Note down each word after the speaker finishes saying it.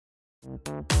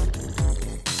Star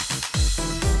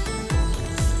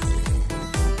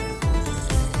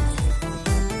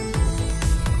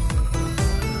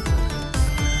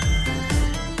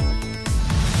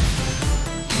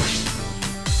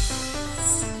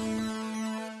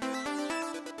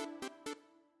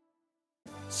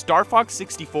Fox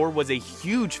 64 was a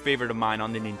huge favorite of mine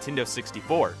on the Nintendo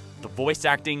 64. The voice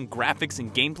acting, graphics,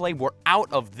 and gameplay were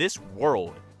out of this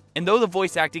world. And though the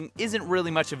voice acting isn't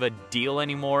really much of a deal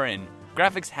anymore and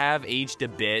graphics have aged a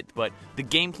bit, but the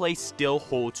gameplay still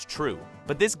holds true.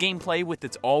 But this gameplay with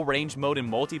its all-range mode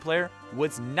and multiplayer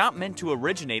was not meant to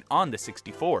originate on the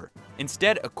 64.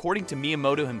 Instead, according to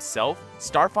Miyamoto himself,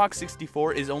 Star Fox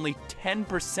 64 is only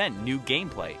 10% new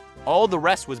gameplay. All the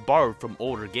rest was borrowed from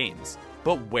older games.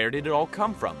 But where did it all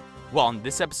come from? Well, on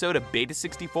this episode of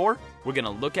Beta64, we're going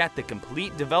to look at the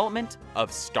complete development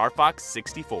of Star Fox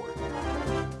 64.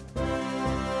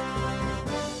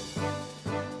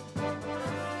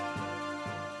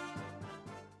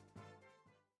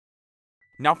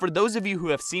 Now, for those of you who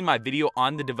have seen my video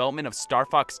on the development of Star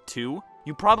Fox 2,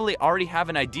 you probably already have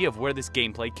an idea of where this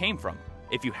gameplay came from.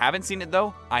 If you haven't seen it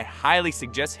though, I highly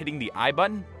suggest hitting the I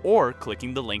button or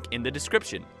clicking the link in the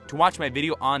description to watch my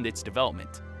video on its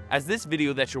development, as this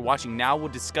video that you're watching now will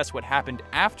discuss what happened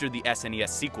after the SNES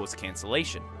sequel's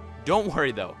cancellation. Don't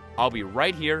worry though, I'll be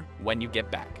right here when you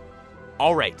get back.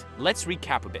 Alright, let's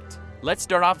recap a bit. Let's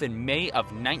start off in May of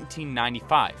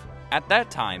 1995. At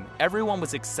that time, everyone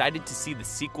was excited to see the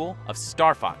sequel of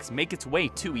Star Fox make its way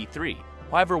to E3.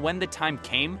 However, when the time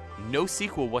came, no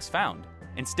sequel was found.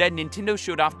 Instead, Nintendo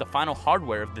showed off the final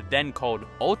hardware of the then called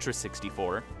Ultra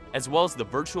 64, as well as the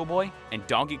Virtual Boy and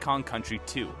Donkey Kong Country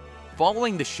 2.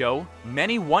 Following the show,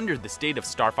 many wondered the state of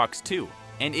Star Fox 2,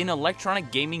 and in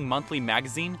Electronic Gaming Monthly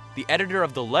magazine, the editor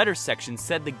of the letters section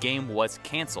said the game was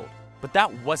cancelled. But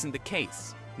that wasn't the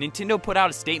case. Nintendo put out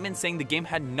a statement saying the game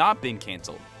had not been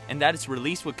cancelled, and that its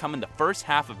release would come in the first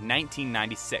half of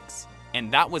 1996.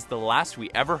 And that was the last we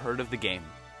ever heard of the game.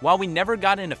 While we never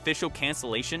got an official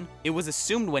cancellation, it was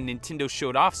assumed when Nintendo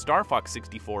showed off Star Fox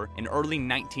 64 in early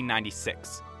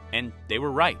 1996. And they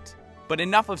were right. But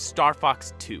enough of Star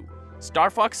Fox 2. Star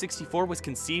Fox 64 was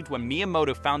conceived when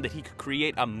Miyamoto found that he could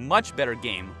create a much better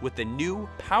game with the new,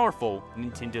 powerful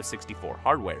Nintendo 64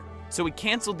 hardware. So he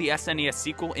canceled the SNES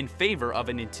sequel in favor of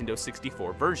a Nintendo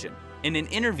 64 version. In an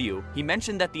interview, he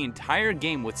mentioned that the entire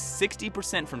game was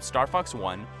 60% from Star Fox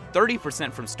 1,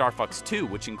 30% from Star Fox 2,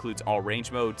 which includes all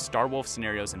range mode, Star Wolf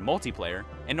scenarios, and multiplayer,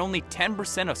 and only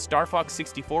 10% of Star Fox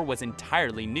 64 was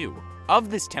entirely new. Of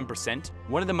this 10%,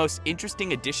 one of the most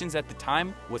interesting additions at the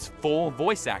time was full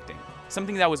voice acting,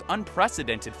 something that was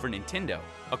unprecedented for Nintendo.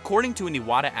 According to an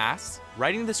Iwata asks,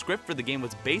 writing the script for the game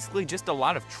was basically just a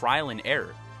lot of trial and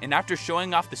error. And after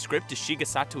showing off the script to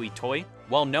Shigesato Itoi,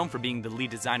 well known for being the lead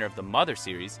designer of the Mother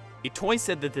series, Itoi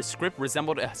said that the script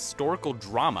resembled a historical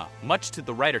drama, much to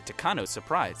the writer Takano's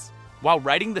surprise. While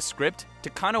writing the script,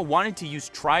 Takano wanted to use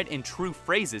tried and true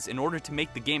phrases in order to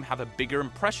make the game have a bigger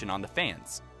impression on the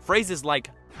fans. Phrases like,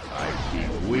 "I've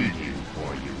been waiting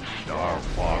for you, Star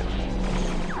Fox,"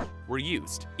 were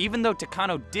used, even though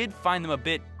Takano did find them a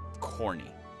bit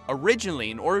corny.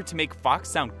 Originally, in order to make Fox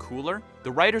sound cooler,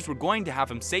 the writers were going to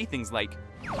have him say things like,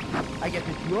 "I guess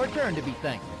it's your turn to be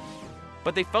thankful."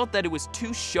 But they felt that it was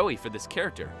too showy for this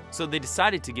character, so they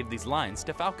decided to give these lines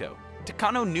to Falco.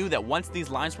 Takano knew that once these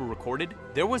lines were recorded,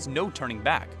 there was no turning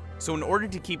back. So in order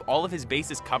to keep all of his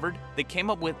bases covered, they came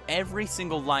up with every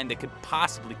single line they could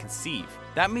possibly conceive.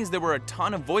 That means there were a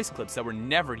ton of voice clips that were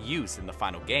never used in the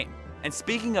final game. And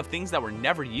speaking of things that were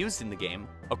never used in the game,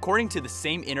 according to the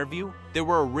same interview, there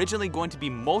were originally going to be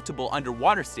multiple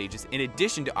underwater stages in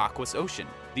addition to Aqua's Ocean,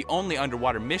 the only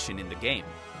underwater mission in the game.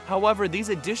 However, these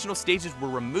additional stages were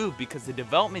removed because the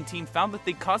development team found that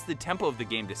they caused the tempo of the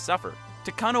game to suffer.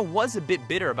 Takano was a bit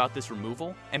bitter about this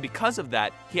removal, and because of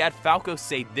that, he had Falco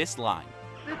say this line,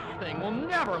 "This thing will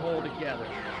never hold together."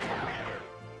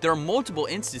 There are multiple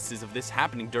instances of this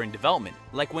happening during development,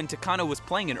 like when Takano was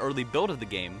playing an early build of the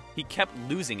game, he kept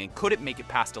losing and couldn't make it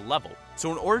past a level.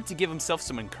 So in order to give himself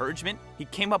some encouragement, he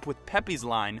came up with Pepe's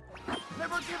line,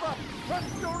 "Never give up,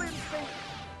 trust your instinct."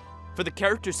 For the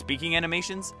character speaking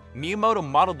animations, Miyamoto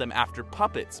modeled them after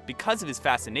puppets because of his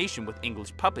fascination with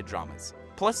English puppet dramas.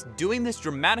 Plus, doing this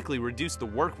dramatically reduced the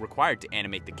work required to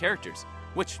animate the characters,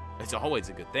 which is always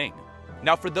a good thing.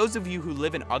 Now, for those of you who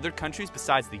live in other countries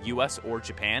besides the US or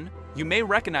Japan, you may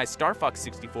recognize Star Fox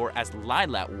 64 as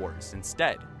Lylat Wars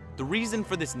instead. The reason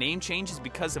for this name change is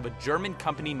because of a German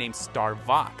company named Star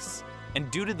Fox. And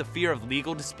due to the fear of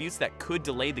legal disputes that could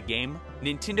delay the game,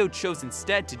 Nintendo chose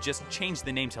instead to just change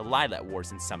the name to Lylat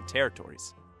Wars in some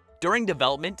territories. During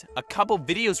development, a couple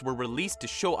videos were released to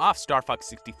show off Star Fox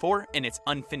 64 in its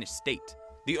unfinished state.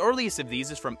 The earliest of these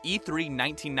is from E3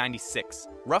 1996,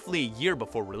 roughly a year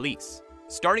before release.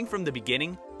 Starting from the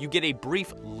beginning, you get a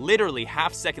brief, literally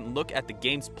half-second look at the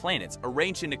game's planets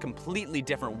arranged in a completely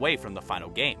different way from the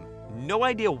final game. No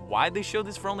idea why they showed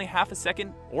this for only half a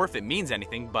second, or if it means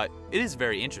anything, but it is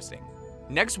very interesting.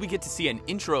 Next, we get to see an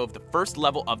intro of the first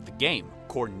level of the game,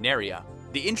 Corneria.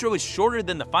 The intro is shorter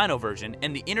than the final version,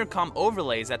 and the intercom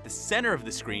overlay is at the center of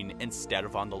the screen instead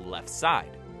of on the left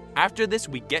side. After this,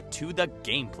 we get to the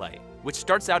gameplay, which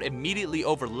starts out immediately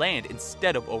over land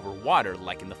instead of over water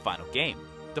like in the final game.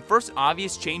 The first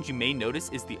obvious change you may notice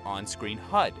is the on-screen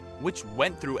HUD, which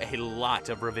went through a lot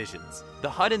of revisions. The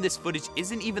HUD in this footage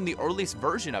isn't even the earliest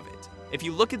version of it. If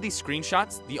you look at these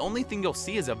screenshots, the only thing you'll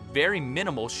see is a very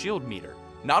minimal shield meter.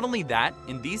 Not only that,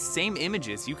 in these same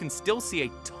images you can still see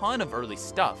a ton of early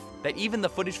stuff that even the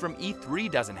footage from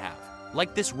E3 doesn't have,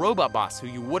 like this robot boss who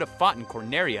you would have fought in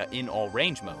Corneria in all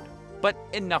range mode. But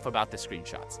enough about the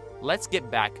screenshots. Let's get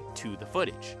back to the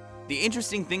footage. The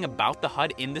interesting thing about the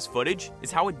HUD in this footage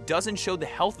is how it doesn't show the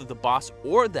health of the boss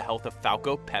or the health of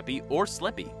Falco, Peppy, or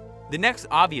Slippy. The next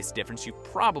obvious difference you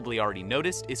probably already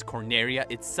noticed is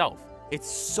Corneria itself. It's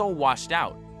so washed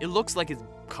out, it looks like it's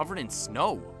covered in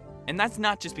snow. And that's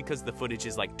not just because the footage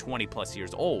is like 20 plus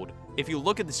years old. If you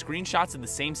look at the screenshots of the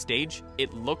same stage,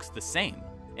 it looks the same.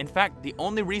 In fact, the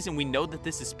only reason we know that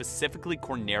this is specifically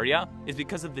Corneria is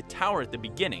because of the tower at the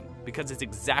beginning, because it's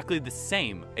exactly the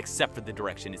same except for the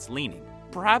direction it's leaning.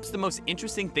 Perhaps the most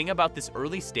interesting thing about this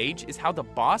early stage is how the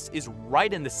boss is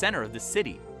right in the center of the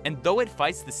city, and though it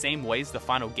fights the same way as the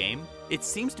final game, it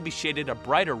seems to be shaded a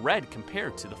brighter red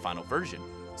compared to the final version.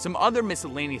 Some other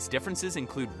miscellaneous differences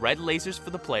include red lasers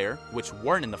for the player, which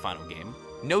weren't in the final game,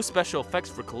 no special effects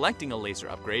for collecting a laser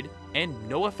upgrade, and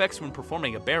no effects when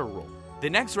performing a barrel roll. The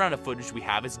next round of footage we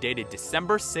have is dated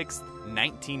December 6,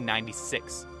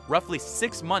 1996, roughly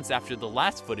 6 months after the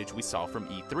last footage we saw from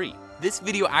E3. This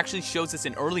video actually shows us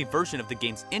an early version of the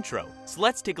game's intro, so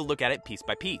let's take a look at it piece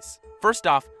by piece. First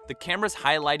off, the cameras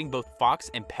highlighting both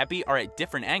Fox and Peppy are at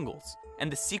different angles,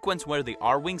 and the sequence where the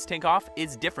R-Wings take off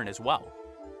is different as well.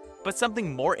 But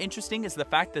something more interesting is the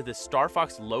fact that the Star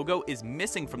Fox logo is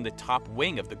missing from the top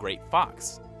wing of the Great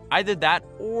Fox. Either that,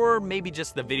 or maybe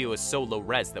just the video is so low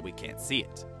res that we can't see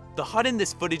it. The HUD in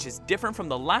this footage is different from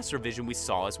the last revision we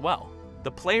saw as well.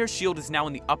 The player's shield is now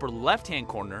in the upper left-hand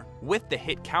corner with the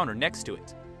hit counter next to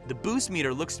it. The boost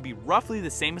meter looks to be roughly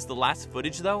the same as the last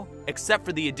footage though, except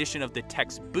for the addition of the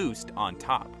text boost on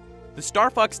top. The Star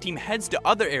Fox team heads to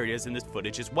other areas in this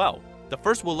footage as well. The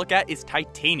first we'll look at is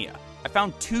Titania. I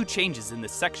found two changes in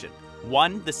this section.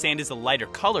 One, the sand is a lighter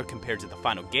color compared to the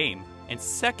final game, and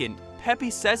second,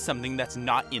 Peppy says something that's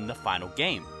not in the final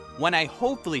game. When I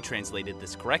hopefully translated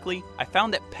this correctly, I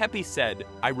found that Peppy said,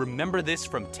 "I remember this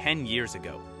from 10 years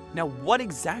ago." Now what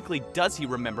exactly does he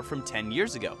remember from 10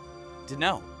 years ago?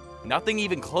 Dunno. Nothing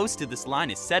even close to this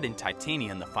line is said in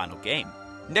Titania in the final game.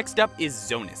 Next up is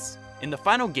Zonus. In the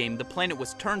final game, the planet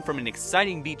was turned from an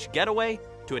exciting beach getaway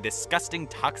to a disgusting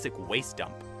toxic waste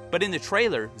dump. But in the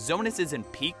trailer, Zonus is in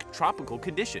peak tropical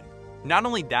condition. Not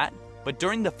only that, but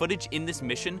during the footage in this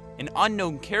mission, an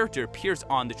unknown character appears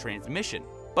on the transmission,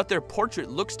 but their portrait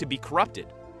looks to be corrupted.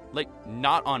 Like,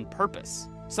 not on purpose.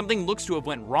 Something looks to have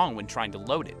went wrong when trying to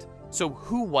load it. So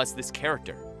who was this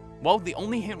character? Well, the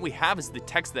only hint we have is the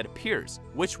text that appears,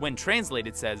 which when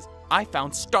translated says, "I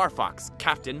found Star Fox,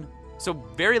 Captain." So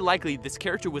very likely this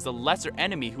character was a lesser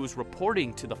enemy who was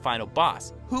reporting to the final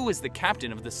boss, who is the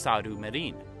captain of the Sadu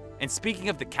Marine. And speaking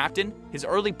of the captain, his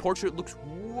early portrait looks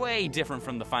way different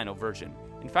from the final version.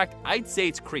 In fact, I'd say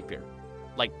it's creepier.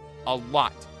 Like, a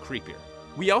lot creepier.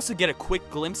 We also get a quick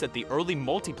glimpse at the early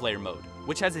multiplayer mode,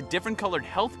 which has a different colored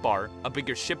health bar, a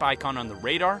bigger ship icon on the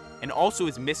radar, and also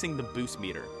is missing the boost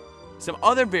meter. Some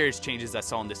other various changes I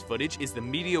saw in this footage is the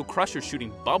Meteor Crusher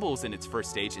shooting bubbles in its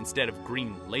first stage instead of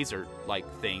green laser-like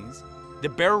things. The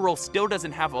barrel roll still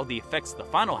doesn't have all the effects the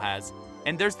final has,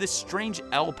 and there's this strange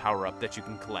L power-up that you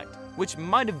can collect, which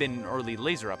might have been an early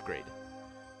laser upgrade.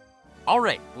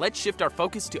 Alright, let's shift our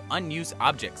focus to unused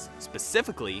objects,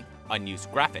 specifically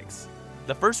unused graphics.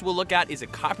 The first we'll look at is a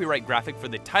copyright graphic for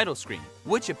the title screen,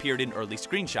 which appeared in early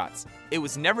screenshots. It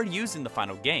was never used in the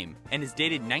final game, and is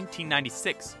dated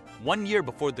 1996, 1 year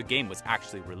before the game was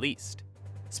actually released.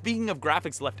 Speaking of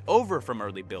graphics left over from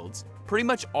early builds, pretty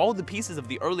much all the pieces of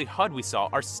the early HUD we saw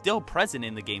are still present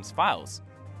in the game's files.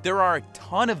 There are a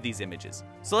ton of these images,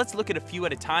 so let's look at a few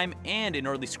at a time and an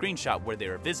early screenshot where they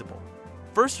are visible.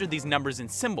 First are these numbers and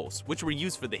symbols, which were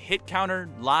used for the hit counter,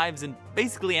 lives, and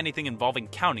basically anything involving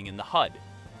counting in the HUD.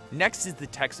 Next is the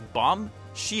text bomb,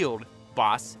 shield,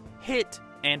 boss, hit,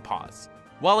 and pause.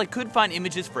 While I could find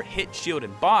images for hit, shield,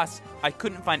 and boss, I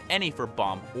couldn't find any for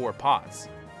bomb or pause.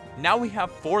 Now we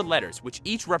have 4 letters which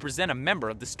each represent a member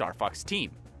of the Star Fox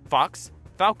team: Fox,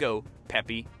 Falco,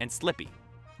 Peppy, and Slippy.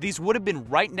 These would have been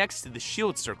right next to the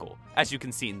shield circle, as you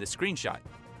can see in this screenshot.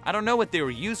 I don't know what they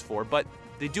were used for, but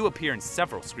they do appear in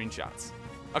several screenshots.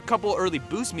 A couple early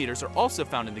boost meters are also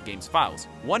found in the game's files,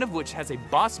 one of which has a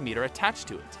boss meter attached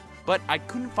to it, but I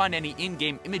couldn't find any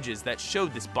in-game images that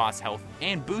showed this boss health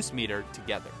and boost meter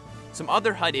together. Some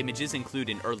other HUD images include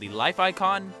an early life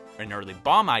icon, an early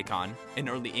bomb icon, an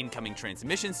early incoming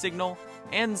transmission signal,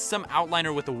 and some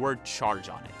outliner with the word charge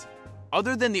on it.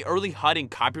 Other than the early HUD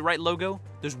and copyright logo,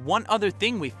 there's one other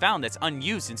thing we found that's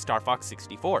unused in Star Fox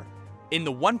 64. In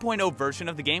the 1.0 version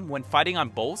of the game, when fighting on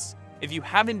Bolts, if you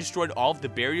haven't destroyed all of the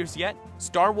barriers yet,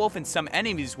 Starwolf and some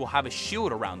enemies will have a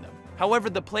shield around them. However,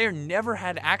 the player never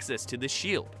had access to this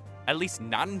shield, at least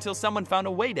not until someone found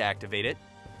a way to activate it.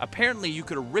 Apparently, you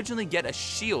could originally get a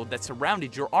shield that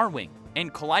surrounded your R-Wing,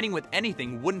 and colliding with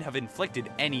anything wouldn't have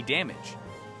inflicted any damage.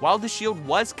 While the shield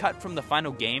was cut from the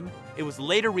final game, it was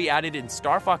later re-added in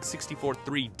Star Fox 64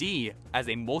 3D as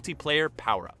a multiplayer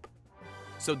power-up.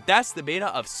 So that's the beta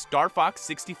of Star Fox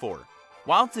 64.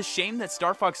 While it's a shame that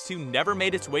Star Fox 2 never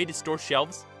made its way to store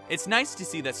shelves, it's nice to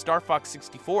see that Star Fox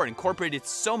 64 incorporated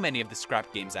so many of the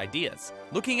scrap game's ideas.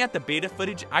 Looking at the beta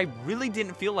footage, I really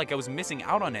didn't feel like I was missing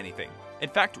out on anything. In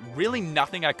fact, really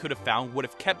nothing I could have found would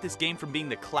have kept this game from being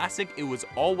the classic it was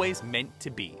always meant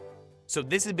to be. So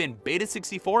this has been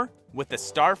Beta64 with the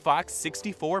Star Fox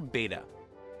 64 beta.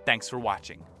 Thanks for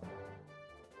watching.